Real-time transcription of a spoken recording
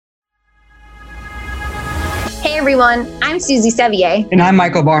everyone, I'm Susie Sevier. And I'm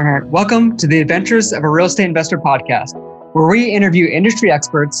Michael Barnhart. Welcome to the Adventures of a Real Estate Investor podcast, where we interview industry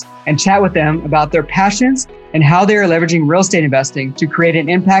experts and chat with them about their passions and how they are leveraging real estate investing to create an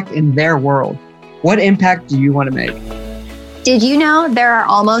impact in their world. What impact do you want to make? Did you know there are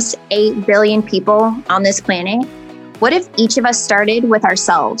almost 8 billion people on this planet? What if each of us started with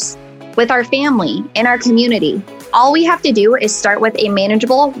ourselves, with our family, in our community? All we have to do is start with a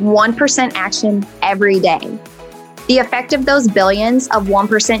manageable 1% action every day. The effect of those billions of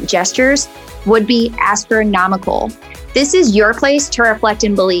 1% gestures would be astronomical. This is your place to reflect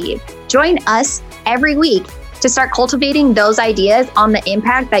and believe. Join us every week to start cultivating those ideas on the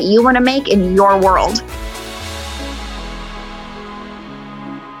impact that you want to make in your world.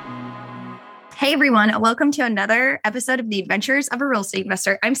 Hey everyone, welcome to another episode of the Adventures of a Real Estate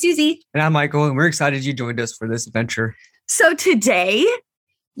Investor. I'm Susie. And I'm Michael, and we're excited you joined us for this adventure. So today,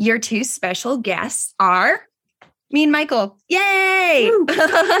 your two special guests are me and Michael. Yay!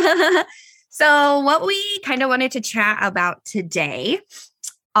 So what we kind of wanted to chat about today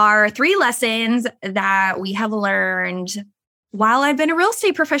are 3 lessons that we have learned while I've been a real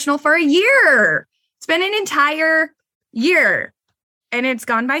estate professional for a year. It's been an entire year and it's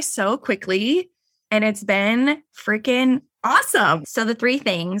gone by so quickly and it's been freaking awesome. So the 3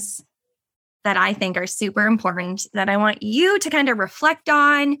 things that I think are super important that I want you to kind of reflect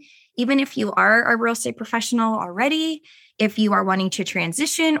on, even if you are a real estate professional already, if you are wanting to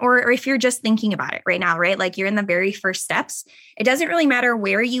transition, or if you're just thinking about it right now, right? Like you're in the very first steps. It doesn't really matter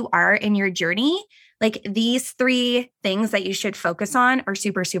where you are in your journey. Like these 3 things that you should focus on are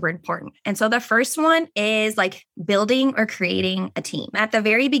super, super important. And so the first one is like building or creating a team. At the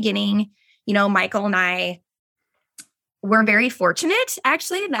very beginning, Michael and I were very fortunate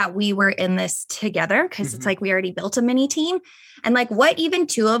actually that we were in this together because it's like we already built a mini team. And like what even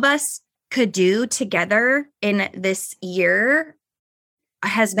 2 of us could do together in this year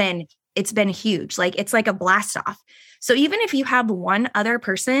it's been huge. Like it's like a blast off. So even if you have one other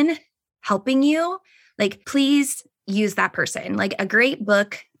person helping you, like please use that person. Like a great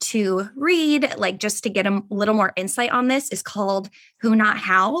book to read, like just to get a little more insight on this is called Who Not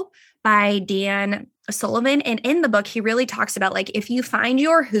How by Dan Sullivan. And in the book, he really talks about like, if you find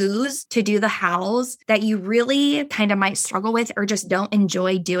your who's to do the how's that you really kind of might struggle with or just don't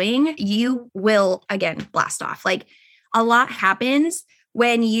enjoy doing, you will, again, blast off. Like a lot happens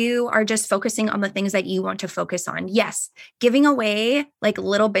when you are just focusing on the things that you want to focus on. Yes, giving away like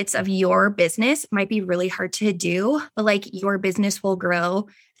little bits of your business might be really hard to do, but like your business will grow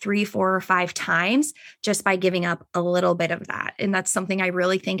 3, 4, or 5 times just by giving up a little bit of that. And that's something I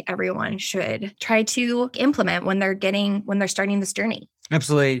really think everyone should try to implement when they're starting this journey.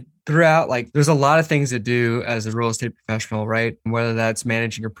 Absolutely. Throughout, like there's a lot of things to do as a real estate professional, right? Whether that's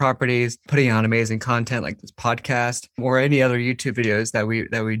managing your properties, putting on amazing content like this podcast or any other YouTube videos that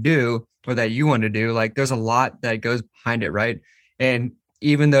we do or that you want to do, like there's a lot that goes behind it, right? And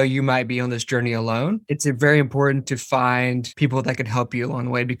even though you might be on this journey alone, it's very important to find people that can help you along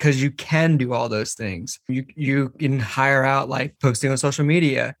the way because you can do all those things. You can hire out like posting on social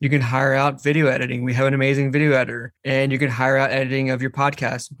media. You can hire out video editing. We have an amazing video editor, and you can hire out editing of your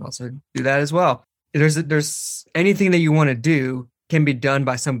podcast. You can also do that as well. There's anything that you want to do can be done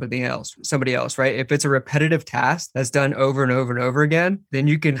by somebody else, right? If it's a repetitive task that's done over and over and over again, then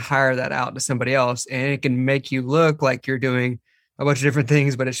you can hire that out to somebody else and it can make you look like you're doing a bunch of different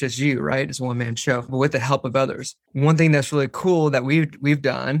things, but it's just you, right? It's a one-man show, but with the help of others. One thing that's really cool that we've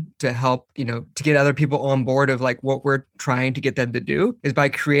done to help, to get other people on board of like what we're trying to get them to do is by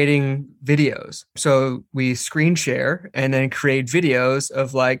creating videos. So we screen share and then create videos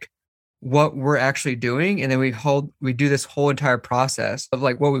of like what we're actually doing. And then we do this whole entire process of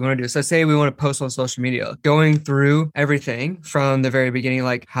like what we want to do. So say we want to post on social media, going through everything from the very beginning,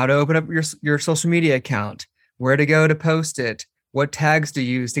 like how to open up your social media account, where to go to post it, what tags to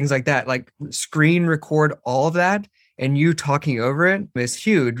use, things like that, like screen record all of that. And you talking over it is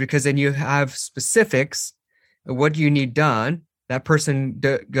huge because then you have specifics of what you need done. That person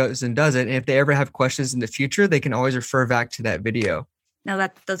goes and does it. And if they ever have questions in the future, they can always refer back to that video. No,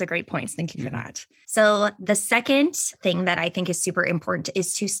 those are great points. Thank you for that. So the second thing that I think is super important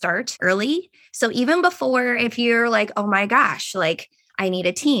is to start early. So even before, if you're like, oh my gosh, like I need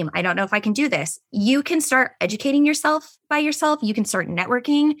a team. I don't know if I can do this. You can start educating yourself by yourself. You can start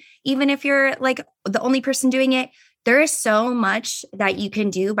networking. Even if you're like the only person doing it, there is so much that you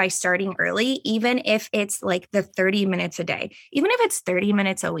can do by starting early, even if it's like the 30 minutes a day, even if it's 30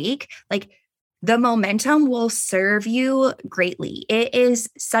 minutes a week, like the momentum will serve you greatly. It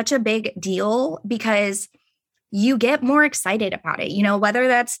is such a big deal because you get more excited about it, whether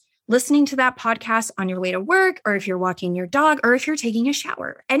that's listening to that podcast on your way to work, or if you're walking your dog, or if you're taking a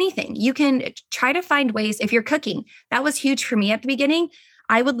shower, anything. You can try to find ways. If you're cooking, that was huge for me at the beginning.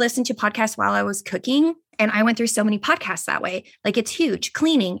 I would listen to podcasts while I was cooking, and I went through so many podcasts that way. Like, it's huge.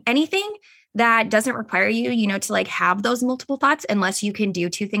 Cleaning, anything that doesn't require you, to like have those multiple thoughts, unless you can do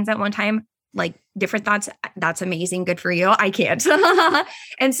two things at one time, like different thoughts. That's amazing. Good for you. I can't.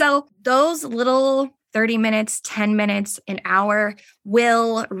 And so those little 30 minutes, 10 minutes, an hour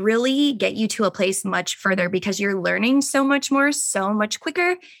will really get you to a place much further, because you're learning so much more, so much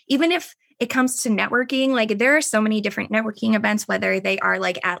quicker. Even if it comes to networking, like there are so many different networking events, whether they are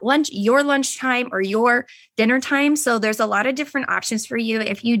like at lunch, your lunchtime, or your dinner time. So there's a lot of different options for you.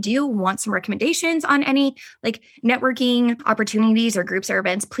 If you do want some recommendations on any like networking opportunities or groups or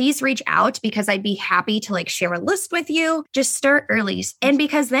events, please reach out, because I'd be happy to like share a list with you. Just start early. And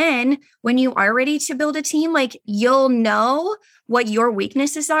because then when you are ready to build a team, like you'll know what your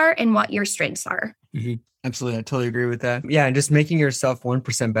weaknesses are and what your strengths are. Mm-hmm. Absolutely. I totally agree with that. Yeah. And just making yourself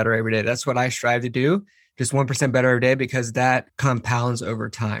 1% better every day. That's what I strive to do. Just 1% better every day, because that compounds over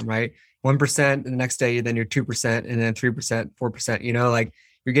time, right? 1% the next day, then you're 2%, and then 3%, 4%, like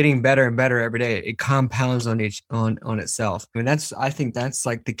you're getting better and better every day. It compounds on itself. I mean, I think that's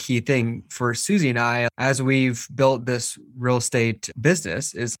like the key thing for Susie and I, as we've built this real estate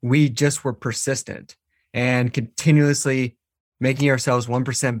business, is we just were persistent and continuously making ourselves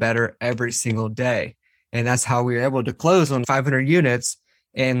 1% better every single day. And that's how we were able to close on 500 units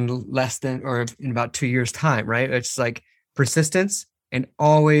in in about 2 years' time, right? It's like persistence and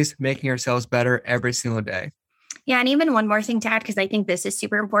always making ourselves better every single day. Yeah. And even one more thing to add, because I think this is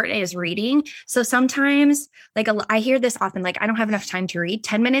super important, is reading. So sometimes, like I hear this often, like, I don't have enough time to read.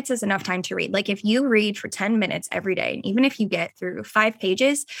 10 minutes is enough time to read. Like if you read for 10 minutes every day, and even if you get through 5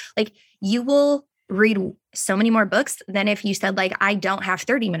 pages, like you will read so many more books than if you said, like, I don't have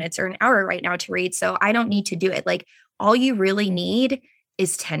 30 minutes or an hour right now to read, so I don't need to do it. Like all you really need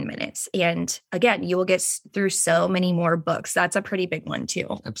is 10 minutes. And again, you will get through so many more books. That's a pretty big one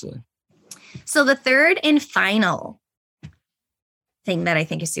too. Absolutely. So the third and final thing that I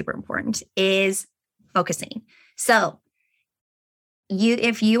think is super important is focusing. So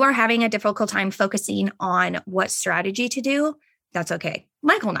if you are having a difficult time focusing on what strategy to do, that's okay.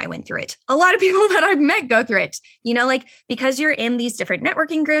 Michael and I went through it. A lot of people that I've met go through it, like because you're in these different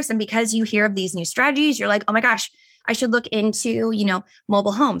networking groups and because you hear of these new strategies, you're like, oh my gosh, I should look into,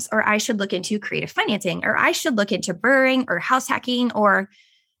 mobile homes, or I should look into creative financing, or I should look into burring or house hacking, or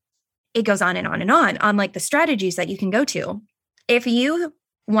it goes on and on and on like the strategies that you can go to. If you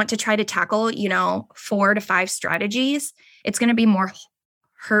want to try to tackle, 4 to 5 strategies, it's going to be more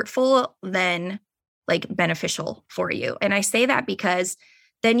hurtful than like beneficial for you. And I say that because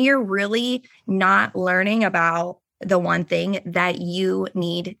then you're really not learning about the one thing that you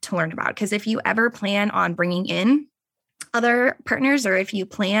need to learn about. Because if you ever plan on bringing in other partners, or if you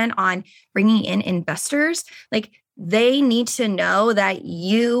plan on bringing in investors, like they need to know that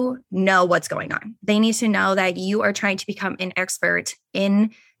you know what's going on. They need to know that you are trying to become an expert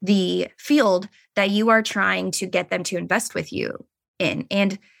in the field that you are trying to get them to invest with you in.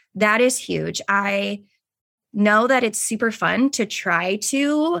 And that is huge. I know that it's super fun to try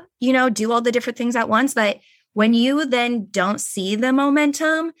to, do all the different things at once. But when you then don't see the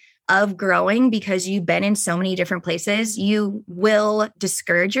momentum of growing because you've been in so many different places, you will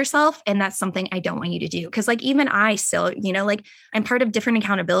discourage yourself. And that's something I don't want you to do. Because like even I still, I'm part of different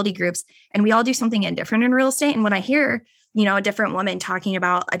accountability groups, and we all do something different in real estate. And when I hear, a different woman talking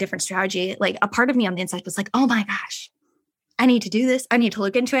about a different strategy, like a part of me on the inside was like, oh my gosh, I need to do this. I need to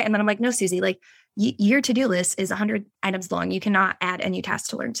look into it. And then I'm like, no, Susie, like your to-do list is 100 items long. You cannot add a new task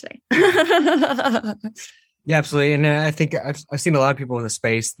to learn today. Yeah, absolutely. And I think I've seen a lot of people in the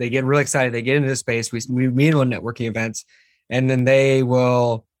space. They get really excited. They get into the space. We meet on networking events, and then they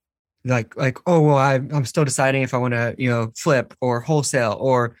will like, oh, well, I'm still deciding if I want to, flip or wholesale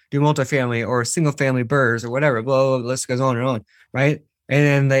or do multifamily or single family burrs or whatever. Blah, blah, blah, the list goes on and on. Right. And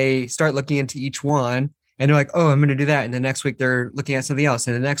then they start looking into each one, and they're like, oh, I'm going to do that. And the next week they're looking at something else.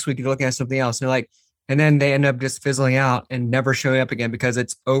 And the next week they're looking at something else. And they're like, and then they end up just fizzling out and never showing up again because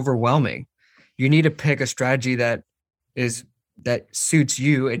it's overwhelming. You need to pick a strategy that suits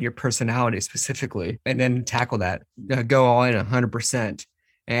you and your personality specifically, and then tackle that. Go all in 100%,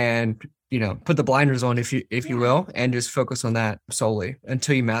 and put the blinders on if you will, and just focus on that solely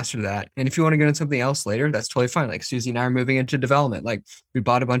until you master that. And if you want to get into something else later, that's totally fine. Like Susie and I are moving into development. Like we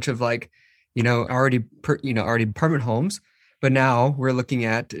bought a bunch of already apartment homes, but now we're looking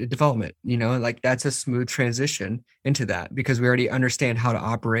at development. Like that's a smooth transition into that because we already understand how to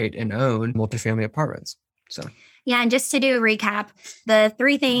operate and own multifamily apartments. So, Yeah. And just to do a recap, the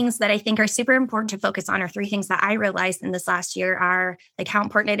 3 things that I think are super important to focus on, or 3 things that I realized in this last year, are like how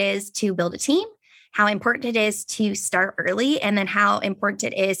important it is to build a team, how important it is to start early, and then how important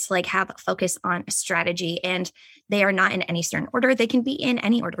it is to like have a focus on a strategy. And they are not in any certain order. They can be in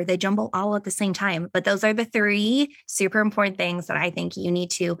any order. They jumble all at the same time. But those are the 3 super important things that I think you need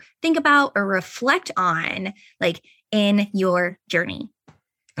to think about or reflect on, like in your journey.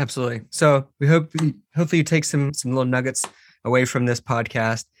 Absolutely. So we hopefully you take some little nuggets away from this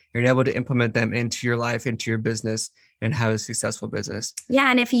podcast. You're able to implement them into your life, into your business, and have a successful business. Yeah.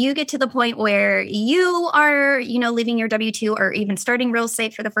 And if you get to the point where you are, leaving your W-2 or even starting real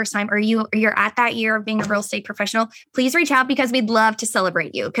estate for the first time, or you're at that year of being a real estate professional, please reach out, because we'd love to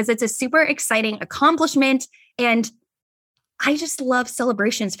celebrate you, because it's a super exciting accomplishment. And I just love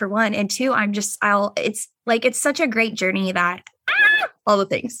celebrations, for one. And 2, it's such a great journey that all the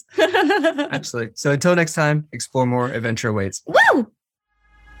things. Absolutely. So until next time, explore more, adventure awaits. Woo!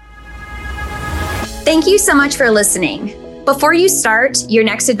 Thank you so much for listening. Before you start your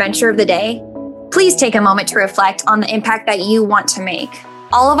next adventure of the day, please take a moment to reflect on the impact that you want to make.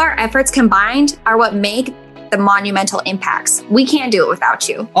 All of our efforts combined are what make the monumental impacts. We can't do it without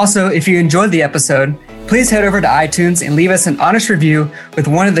you. Also, if you enjoyed the episode, please head over to iTunes and leave us an honest review with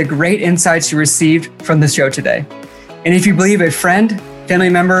one of the great insights you received from the show today. And if you believe a friend, family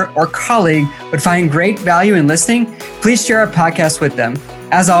member, or colleague would find great value in listening, please share our podcast with them.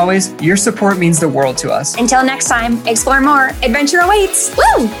 As always, your support means the world to us. Until next time, explore more. Adventure awaits.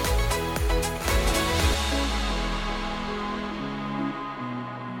 Woo!